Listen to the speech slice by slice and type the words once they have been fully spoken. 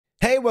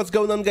Hey, what's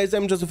going on, guys?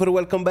 I'm Joseph,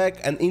 welcome back,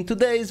 and in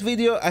today's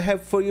video I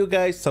have for you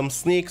guys some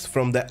sneaks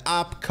from the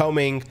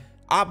upcoming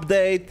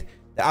update.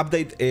 The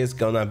update is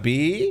gonna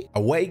be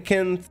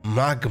Awakened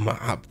Magma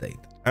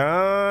update.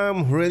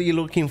 I'm really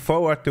looking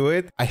forward to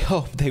it. I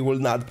hope they will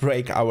not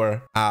break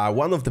our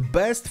one of the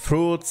best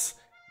fruits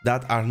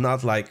that are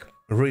not like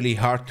really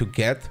hard to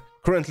get.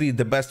 Currently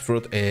the best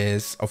fruit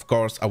is of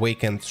course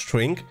Awakened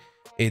String.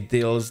 It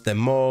deals the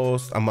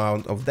most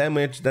amount of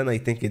damage. Then I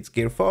think it's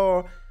gear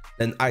 4,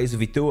 then Ice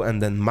V2,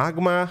 and then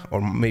Magma,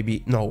 or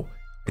maybe no,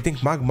 I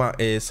think Magma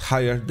is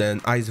higher than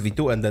Ice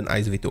V2 and then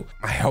Ice V2.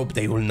 I hope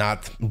they will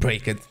not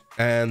break it,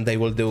 and they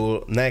will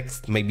do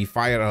next maybe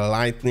Fire and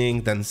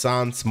Lightning, then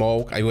Sun,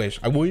 Smoke. I wish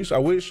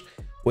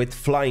with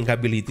flying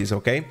abilities.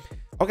 Okay,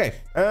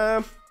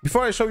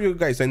 before I show you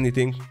guys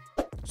anything,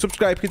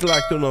 subscribe, hit the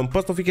like, turn on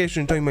post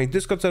notification, join my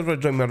Discord server,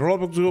 join my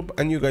Roblox group,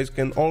 and you guys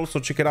can also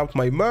check it out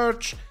my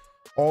merch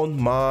on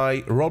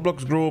my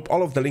Roblox group.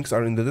 All of the links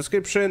are in the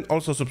description.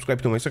 Also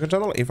subscribe to my second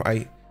channel if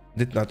I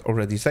did not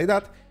already say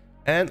that.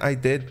 And I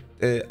did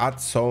add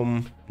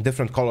some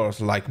different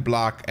colors like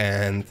black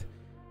and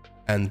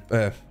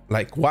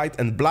like white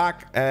and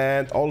black,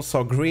 and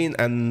also green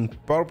and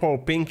purple,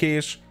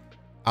 pinkish,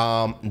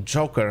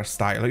 Joker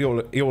style.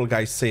 You will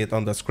guys see it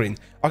on the screen.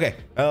 Okay,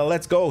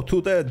 let's go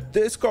to the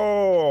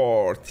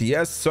Discord.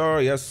 Yes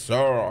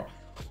sir.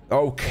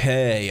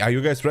 Okay, are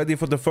you guys ready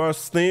for the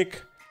first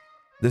sneak?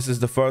 This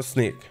is the first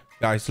sneak,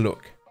 guys.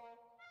 Look,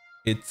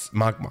 it's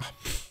Magma.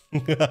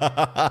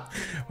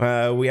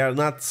 We are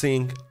not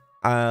seeing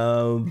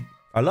a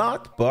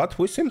lot, but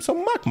we see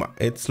some Magma.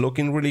 It's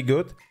looking really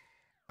good.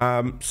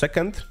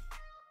 Second,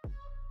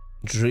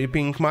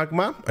 dripping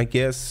Magma. I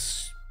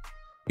guess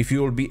if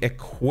you will be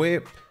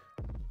equipped,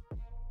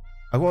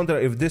 I wonder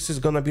if this is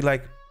gonna be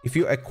like if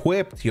you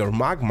equipped your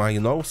Magma, you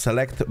know,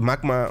 select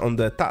Magma on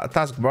the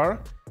taskbar,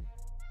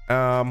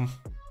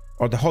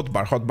 or the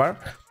hotbar,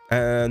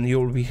 and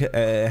you'll be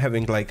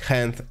having like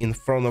hand in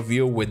front of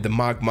you with the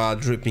Magma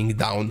dripping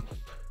down.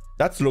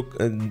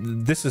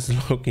 This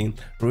is looking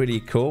really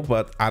cool,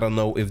 but I don't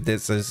know if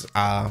this is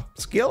a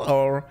skill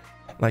or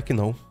like, you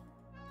know,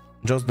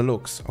 just the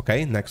looks.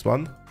 Okay, next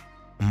one,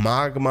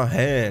 Magma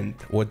hand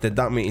with the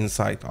dummy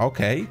inside.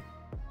 Okay,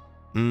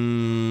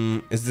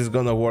 is this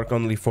gonna work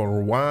only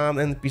for one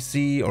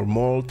NPC or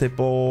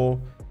multiple?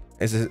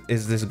 Is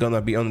this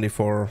gonna be only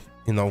for,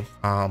 you know,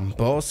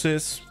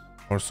 bosses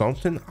or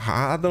something?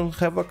 I don't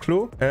have a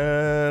clue.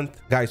 And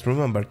guys,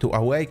 remember to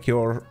awake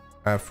your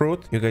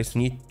fruit, you guys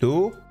need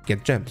to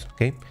get gems.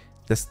 Okay,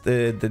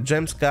 the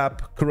gems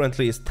cap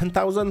currently is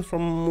 10,000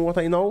 from what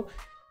I know,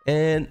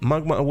 and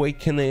Magma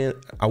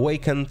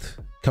awakened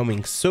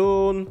coming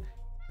soon.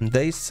 And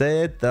they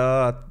said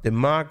that the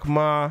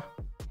Magma,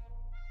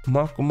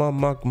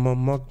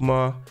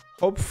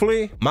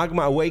 hopefully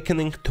Magma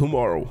awakening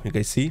tomorrow. You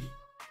guys see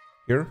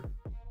here.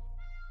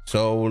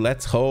 So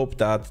let's hope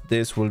that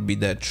this will be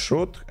the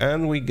truth,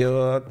 and we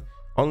got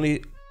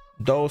only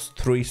those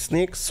 3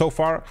 sneaks so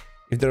far.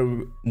 If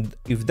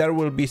there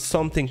will be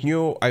something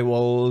new, I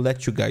will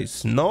let you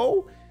guys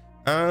know.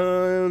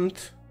 And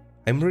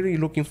I'm really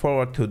looking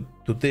forward to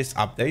this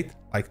update,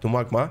 like to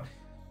Magma.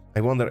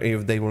 I wonder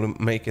if they will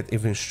make it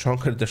even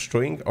stronger, the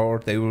string, or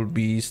they will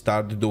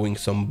start doing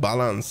some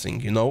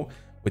balancing, you know,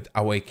 with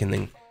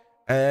awakening.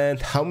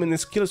 And how many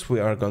skills we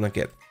are gonna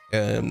get?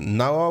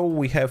 Now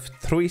we have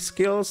 3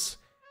 skills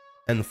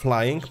and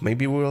flying.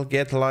 Maybe we'll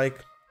get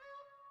like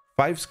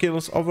 5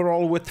 skills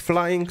overall with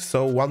flying,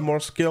 so 1 more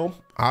skill.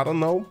 I don't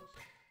know.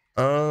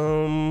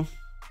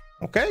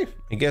 Okay,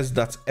 I guess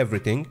that's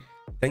everything.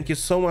 Thank you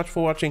so much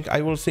for watching.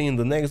 I will see you in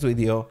the next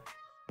video.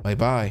 Bye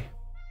bye.